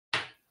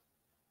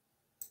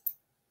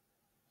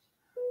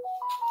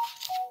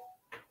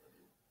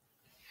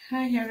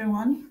Hi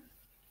everyone.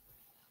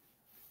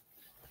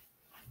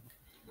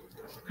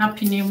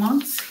 Happy New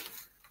Month.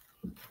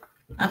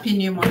 Happy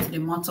New Month, the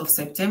month of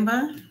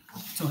September,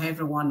 to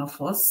every one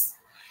of us.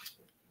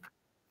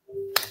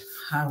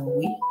 How are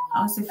we?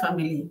 How's the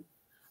family?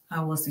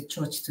 How was the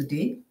church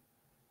today?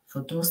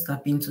 For those that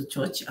have been to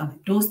church and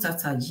those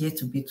that are yet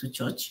to be to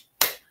church,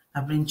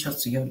 I bring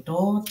church to your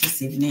door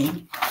this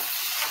evening.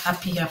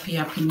 Happy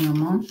new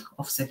month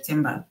of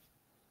September.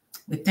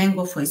 We thank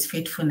God for his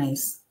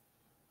faithfulness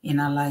in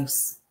our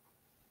lives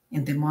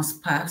in the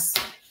month past,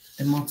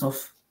 the month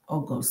of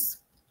August,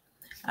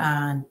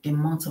 and the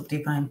month of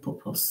divine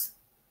purpose.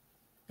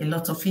 A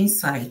lot of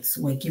insights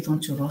were given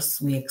to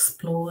us. We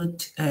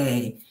explored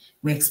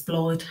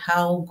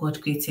how God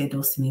created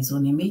us in his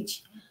own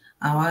image,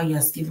 how he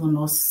has given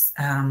us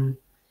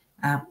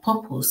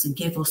purpose. He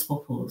gave us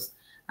purpose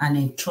and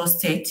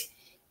entrusted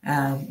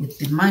with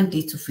the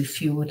mandate to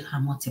fulfill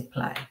and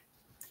multiply.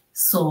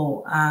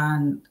 So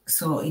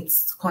it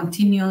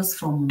continues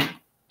from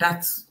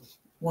that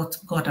what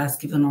God has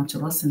given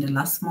unto us in the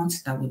last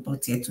month that we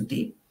brought here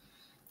today,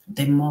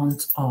 the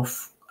month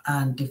of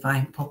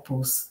divine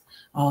purpose,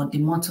 or the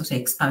month of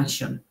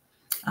expansion.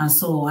 And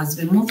so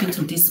as we move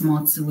into this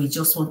month, we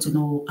just want to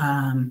know,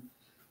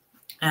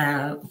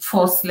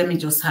 first, let me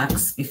just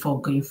ask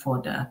before going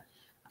further.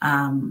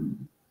 I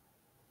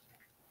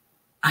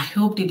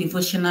hope the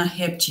devotional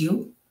helped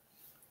you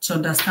to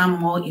understand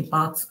more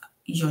about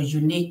your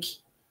unique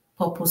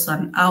purpose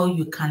and how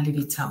you can live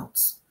it out.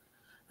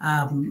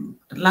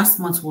 Last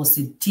month was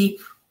a deep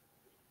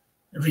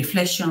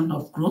reflection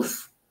of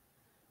growth,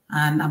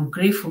 and I'm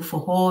grateful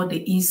for all the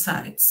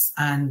insights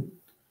and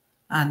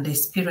the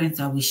experience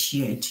that we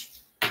shared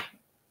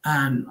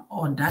and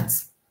on that.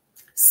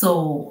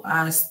 So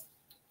as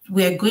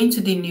we're going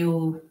to the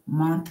new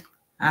month,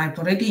 I've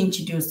already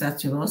introduced that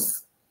to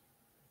us.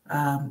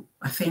 I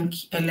think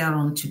earlier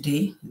on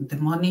today, in the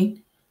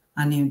morning,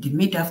 and in the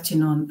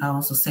mid-afternoon, I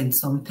also sent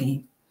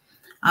something.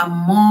 I'm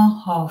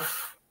more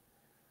of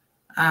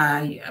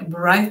a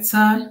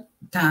writer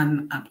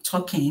than I'm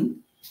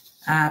talking.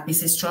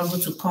 It's a struggle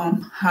to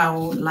come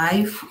out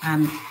live,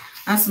 and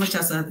as much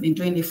as I've been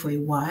doing it for a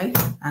while,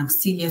 I'm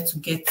still yet to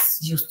get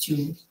used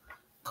to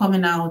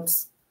coming out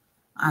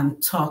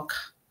and talk.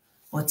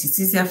 But it's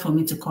easier for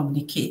me to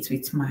communicate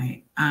with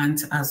my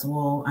aunt as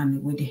well,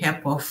 and with the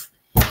help of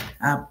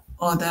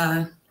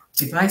other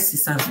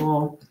devices as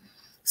well.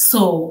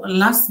 So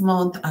last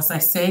month, as I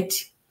said,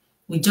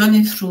 we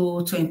journeyed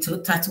through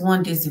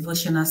 31 days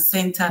devotional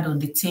centered on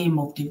the theme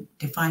of the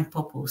divine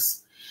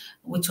purpose,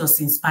 which was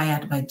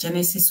inspired by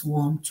Genesis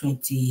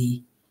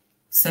 1:27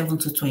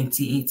 to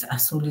 28,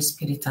 as Holy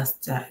Spirit has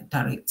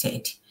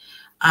directed.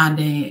 And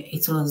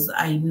it was,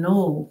 I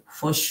know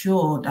for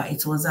sure that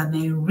it was an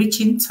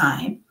enriching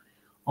time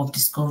of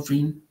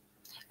discovering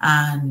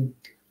and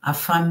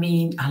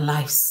affirming our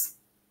lives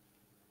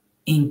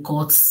in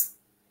God's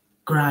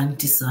grand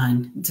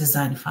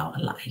design for our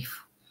life.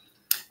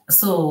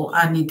 So,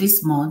 and in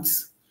this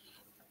month,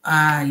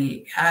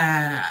 we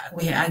are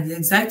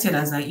excited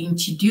as I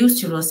introduced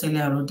to us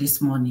earlier on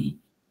this morning,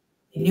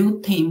 a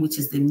new theme, which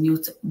is the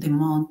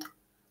month,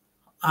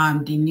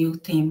 the new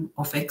theme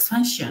of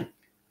expansion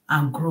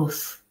and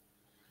growth.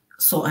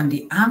 So, and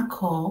the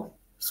anchor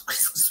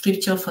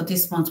scripture for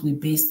this month we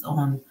based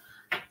on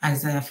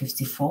Isaiah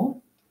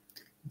 54,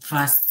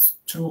 verse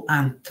 2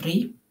 and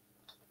 3.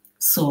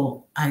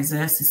 So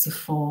Isaiah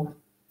 64,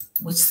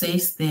 which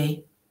says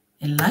there,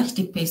 enlarge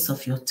the pace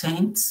of your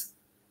tents,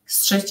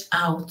 stretch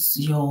out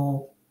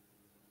your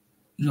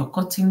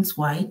curtains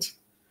wide,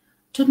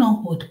 do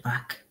not hold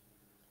back,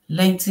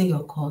 lengthen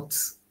your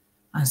cords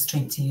and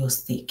strengthen your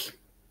stake.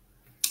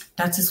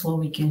 That is what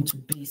we're going to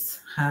base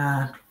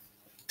our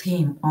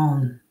theme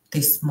on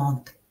this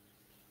month.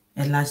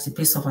 Enlarge the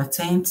pace of our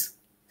tent,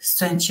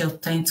 stretch your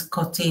tent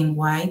curtain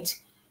wide,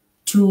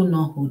 do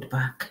not hold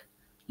back,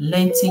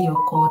 lengthen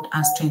your cord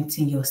and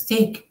strengthen your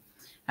stake.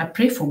 I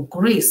pray for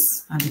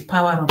grace and the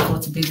power of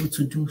God to be able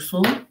to do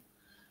so.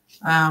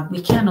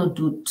 We cannot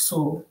do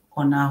so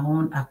on our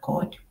own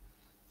accord,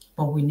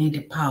 but we need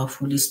the power of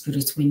Holy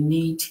Spirit. We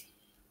need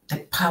the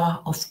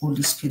power of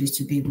Holy Spirit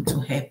to be able to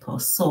help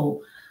us.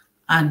 So,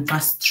 and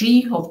verse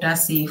 3 of that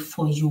say,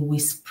 for you will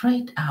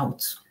spread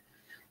out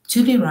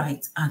to the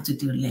right and to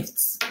the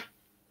left.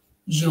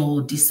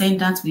 Your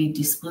descendants will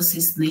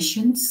dispossess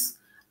nations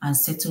and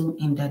settle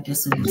in their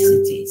desolate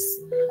cities.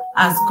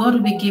 As God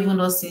will be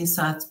giving us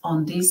insights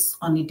on this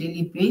on a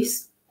daily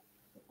basis,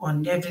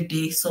 on every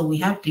day. So we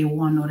have day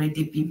one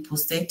already being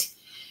posted.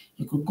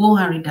 You could go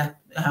and read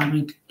that,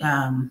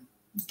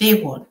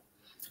 day one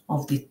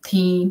of the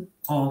theme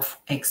of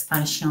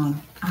expansion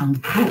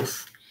and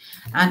growth.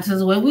 And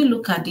so when we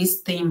look at this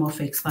theme of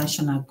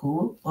expansion and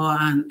growth,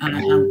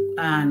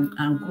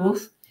 and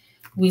growth,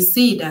 we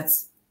see that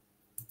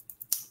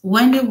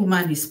when a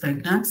woman is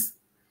pregnant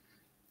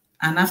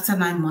and after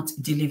 9 months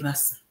it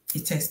delivers,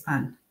 it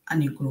expands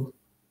and it grows.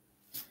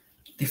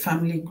 The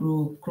family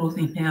growth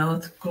in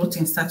health, growth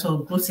in stature,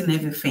 growth in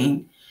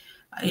everything.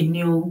 A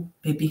new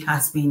baby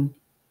has been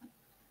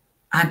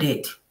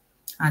added.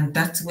 And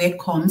that's where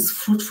comes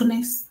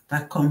fruitfulness,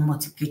 that comes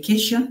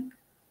multiplication,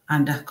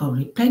 and that comes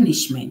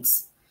replenishment.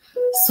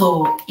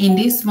 So in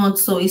this month,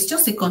 so it's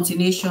just a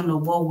continuation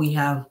of what we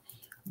have,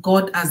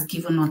 God has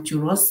given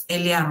unto us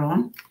earlier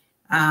on,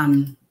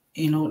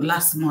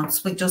 last month.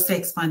 We're just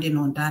expanding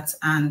on that,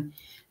 and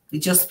we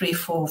just pray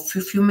for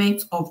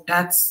fulfillment of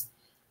that,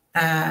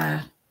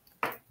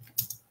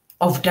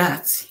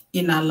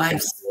 in our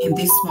lives in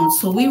this month.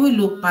 So we will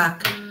look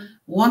back,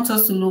 want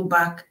us to look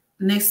back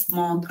next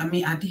month, at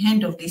the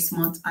end of this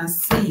month, and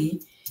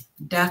see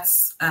that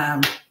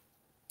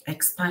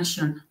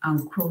expansion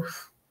and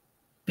growth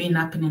been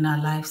happening in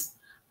our lives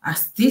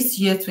as this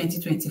year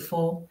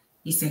 2024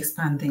 is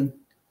expanding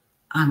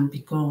and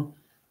become,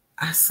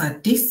 as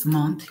at this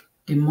month,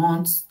 the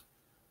month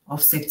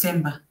of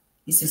September,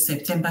 is a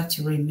September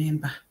to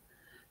remember,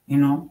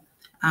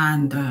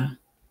 and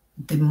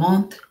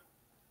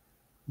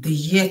the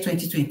year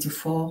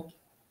 2024,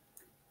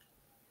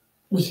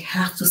 we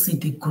have to see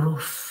the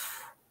growth,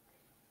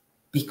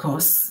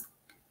 because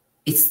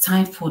it's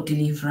time for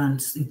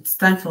deliverance. It's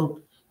time for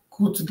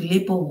go to the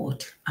labor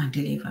ward and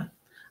deliver.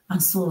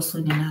 And so also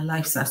in our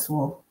lives as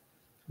well.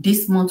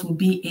 This month will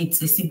be a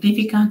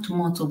significant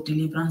month of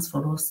deliverance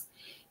for us.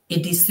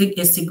 It is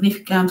a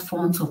significant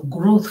month of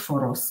growth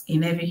for us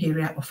in every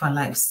area of our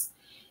lives.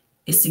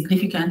 A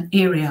significant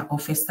area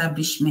of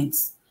establishment.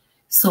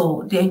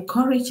 So the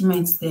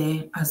encouragement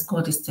there, as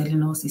God is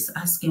telling us, is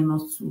asking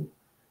us to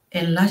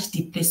enlarge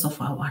the place of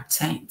our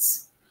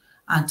tents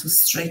and to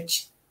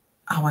stretch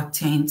our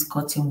tent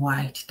curtain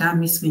wide. That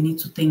means we need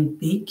to think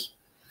big.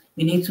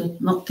 We need to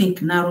not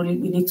think narrowly.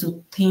 We need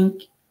to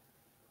think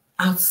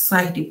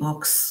outside the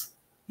box,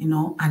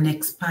 and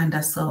expand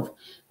ourselves.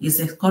 It's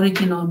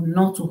encouraging us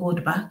not to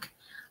hold back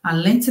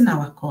and lengthen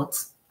our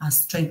cords and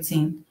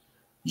strengthen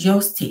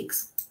your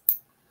stakes.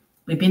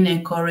 We've been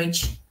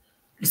encouraged.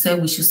 We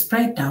said we should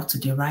spread out to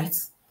the right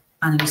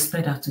and we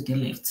spread out to the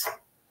left.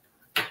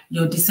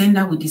 Your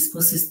descendant will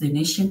dispose the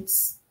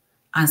nations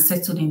and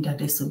settle in their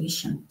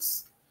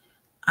desolations.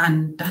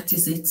 And that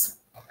is it.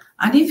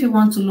 And if you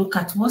want to look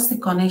at what's the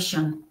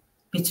connection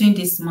between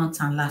this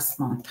month and last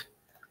month,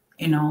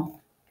 in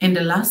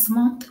the last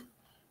month,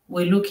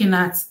 we're looking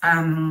at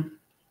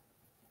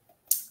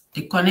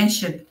the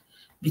connection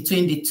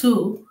between the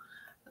two.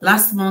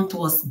 Last month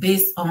was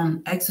based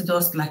on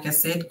Exodus. Like I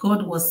said,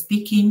 God was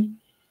speaking,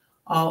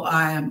 or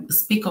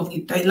speak of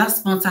it. The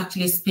last month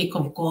actually speak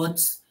of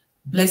God's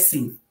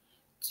blessing,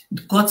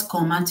 God's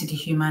command to the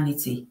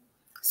humanity.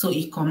 So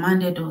he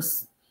commanded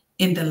us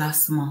in the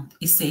last month.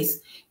 He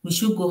says we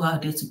should go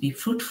out there to be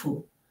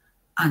fruitful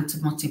and to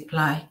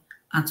multiply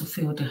and to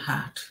fill the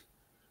heart.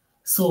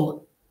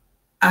 So,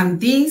 and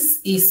this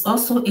is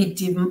also a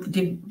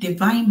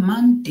divine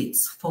mandate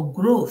for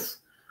growth,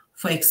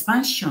 for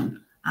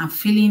expansion, and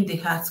filling the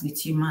heart with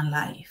human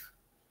life.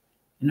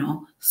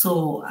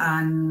 So,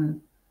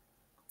 and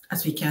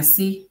as we can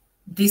see,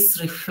 this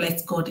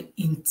reflects God's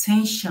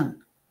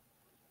intention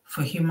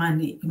for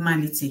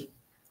humanity.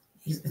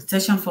 His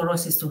intention for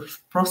us is to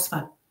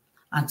prosper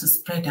and to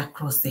spread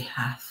across the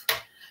earth.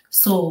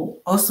 So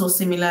also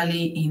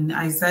similarly in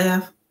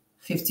Isaiah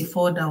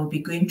 54 that we'll be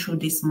going through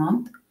this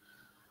month,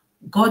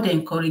 God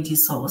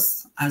encourages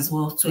us as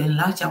well to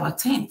enlarge our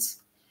tent,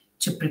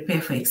 to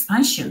prepare for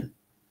expansion.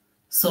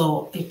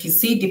 So you can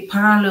see the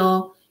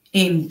parallel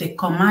in the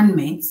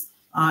commandments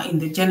in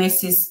the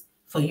Genesis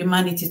for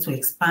humanity to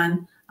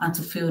expand and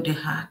to fill the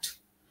heart.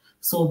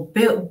 So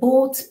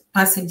both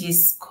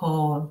passages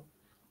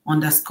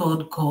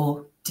underscored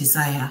God's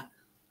desire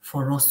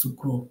for us to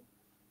grow,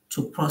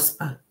 to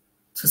prosper,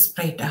 to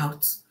spread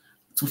out,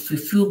 to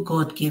fulfill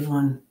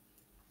God-given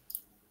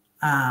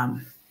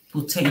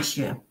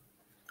potential.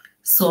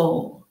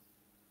 So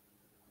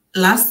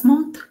last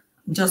month,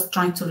 just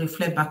trying to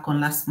reflect back on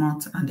last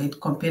month and then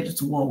compare it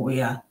to what we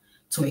are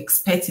to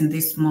expect in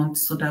this month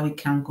so that we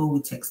can go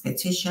with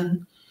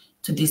expectation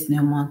to this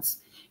new month.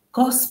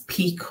 God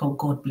speak of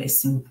God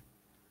blessing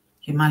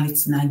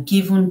humanity and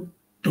given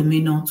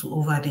dominion to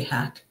over the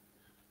heart.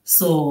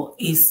 So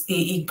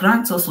it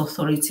grants us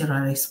authority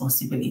and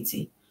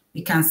responsibility.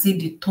 We can see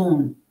the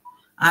tone.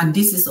 And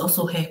this is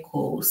also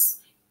echoes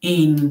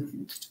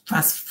in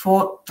verse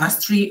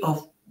 3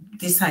 of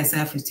this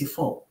Isaiah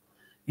 54.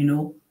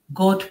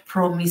 God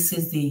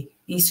promises the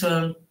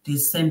Israel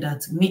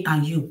descendants, me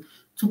and you,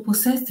 to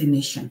possess the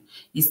nation.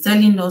 He's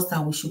telling us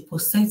that we should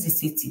possess the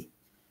city.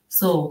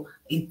 So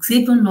it's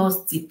given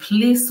us the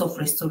place of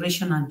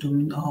restoration and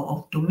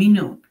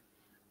dominion.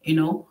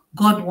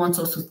 God wants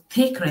us to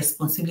take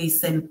responsibility.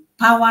 He's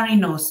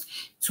empowering us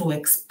to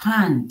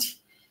expand.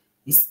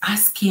 He's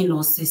asking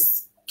us,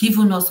 he's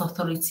giving us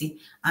authority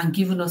and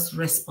giving us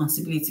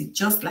responsibility,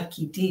 just like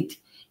he did,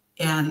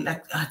 and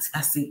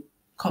as he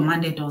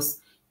commanded us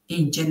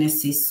in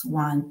Genesis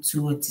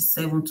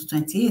 1:27 to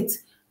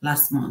 28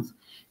 last month.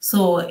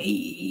 So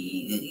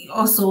he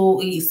also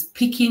is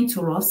speaking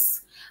to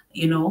us,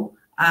 of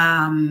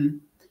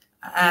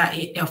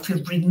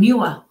a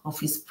renewal of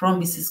his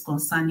promises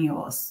concerning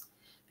us,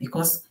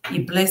 because he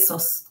blesses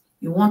us.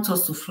 He wants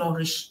us to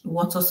flourish. He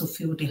wants us to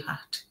fill the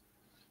heart.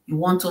 You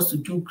want us to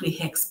do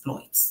great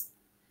exploits.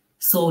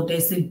 So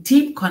there's a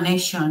deep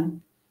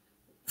connection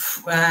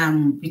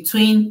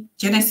between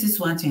Genesis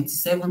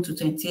 1:27 to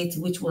 28,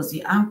 which was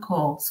the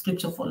anchor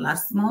scripture for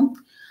last month,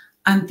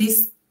 and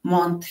this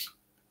month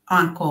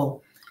anchor,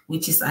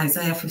 which is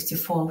Isaiah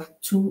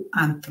 54:2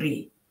 and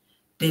 3.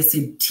 There's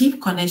a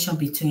deep connection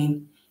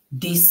between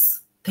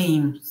these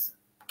themes.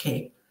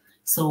 Okay,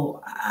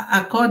 so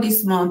I call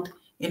this month,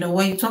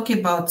 when you talk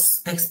about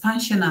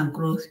expansion and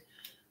growth,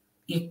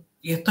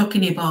 you're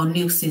talking about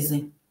new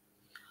season,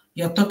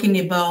 you're talking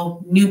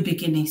about new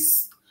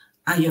beginnings,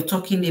 and you're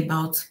talking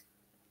about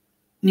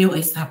new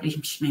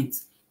establishment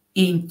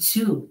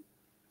into,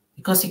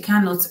 because you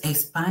cannot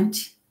expand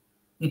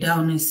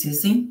without new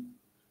season.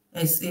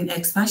 As in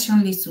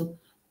expansion leads to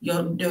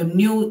your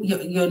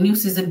new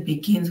season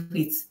begins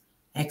with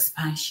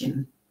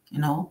expansion,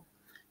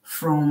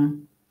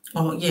 from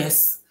one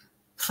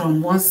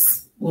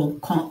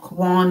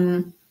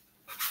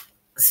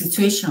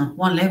situation,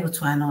 one level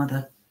to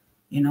another,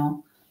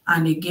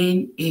 and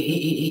again,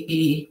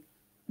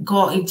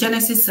 God,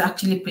 Genesis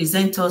actually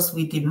presents us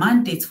with the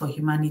mandate for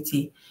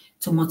humanity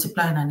to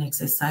multiply and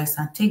exercise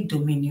and take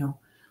dominion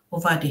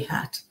over the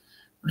heart,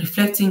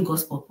 reflecting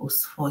God's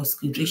purpose for his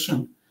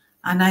creation.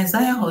 And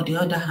Isaiah, on the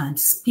other hand,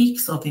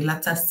 speaks of the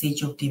latter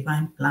stage of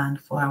divine plan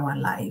for our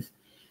life,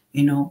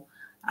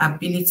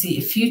 ability,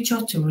 a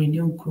future to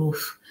renew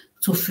growth,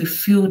 to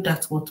fulfill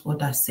that what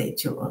God has said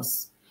to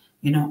us,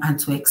 and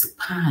to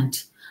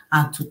expand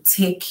and to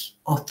take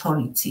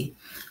authority.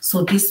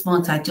 So this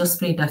month, I just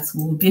pray that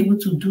we'll be able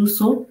to do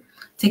so,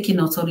 taking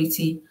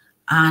authority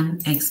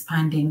and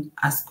expanding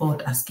as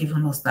God has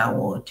given us that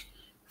word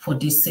for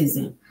this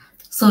season.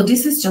 So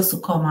this is just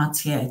to come out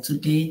here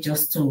today,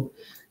 just to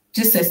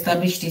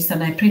establish this,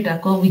 and I pray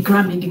that God will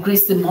grant me the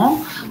grace the more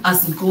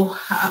as we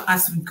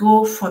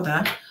go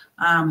further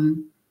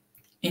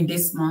in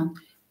this month.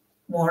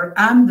 What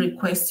I'm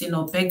requesting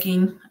or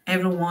begging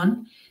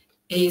everyone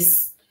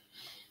is,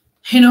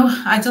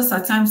 I just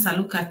at times I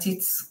look at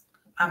it,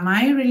 am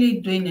I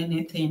really doing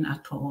anything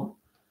at all?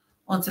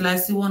 Until I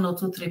see 1 or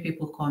 2, 3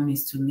 people coming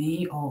to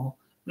me or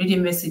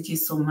reading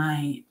messages on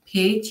my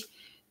page,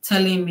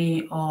 telling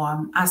me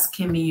or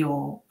asking me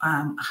or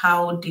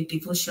how the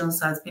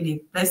devotions has been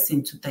a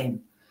blessing to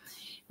them.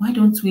 Why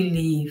don't we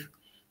leave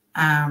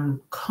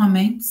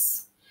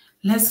comments?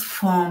 Let's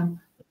form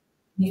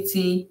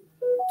unity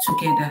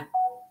together.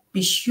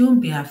 We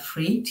shouldn't be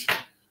afraid,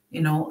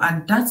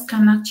 and that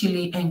can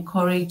actually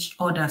encourage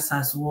others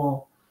as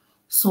well.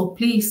 So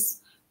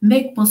please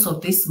make most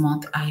of this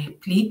month, I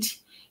plead,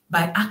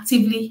 by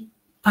actively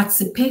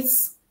participate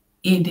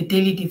in the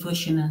daily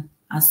devotional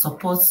and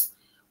support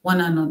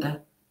one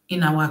another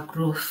in our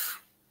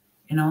growth.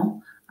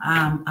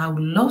 I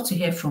would love to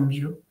hear from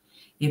you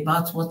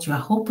about what you are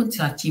hoping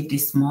to achieve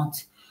this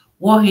month.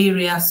 What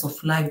areas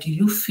of life do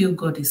you feel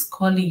God is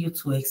calling you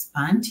to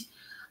expand?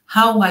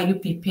 How are you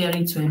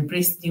preparing to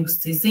embrace new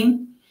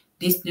season,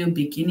 this new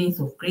beginnings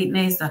of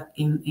greatness that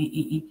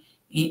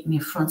in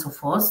front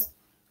of us?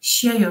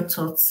 Share your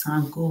thoughts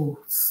and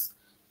goals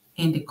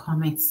in the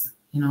comments,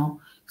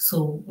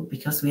 so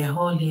because we are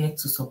all here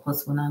to support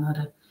one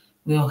another.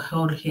 We are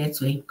all here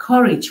to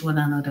encourage one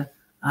another,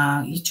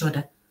 each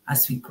other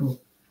as we grow.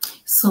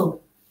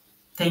 So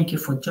thank you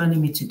for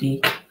joining me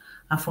today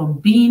and for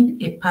being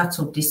a part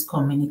of this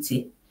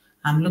community.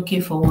 I'm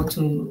looking forward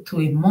to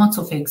a month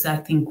of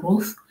exciting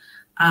growth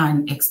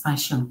and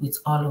expansion with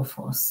all of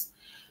us.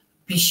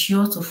 Be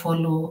sure to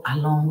follow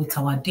along with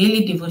our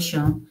daily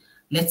devotion.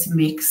 Let's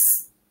make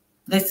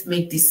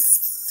this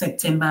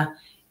September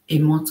a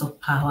month of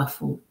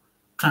powerful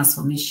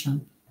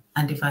transformation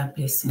and divine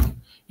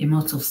blessing, a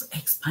month of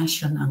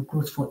expansion and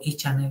growth for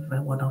each and every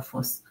one of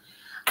us.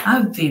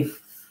 Have a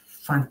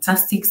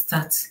fantastic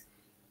start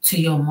to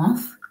your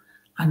month,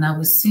 and I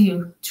will see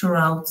you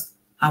throughout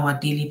our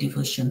daily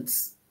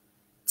devotions.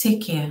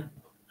 Take care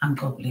and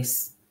God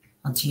bless.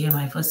 Until you hear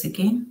my voice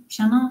again,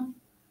 Shannon,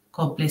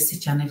 God bless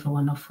each and every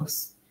one of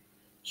us.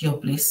 Your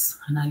bliss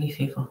and highly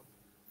favor.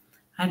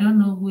 I don't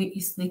know who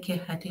is Nikki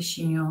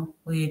Hadishinyo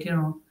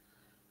Oyediro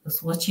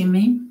was watching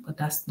me, but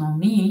that's not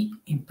me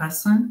in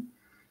person.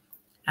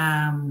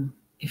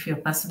 If you're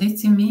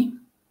personating me,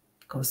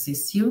 because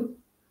it's you,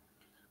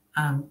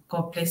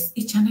 God bless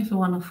each and every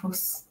one of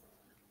us.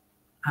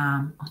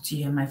 Until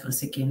you hear my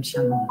voice again,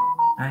 Shalom.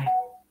 Bye.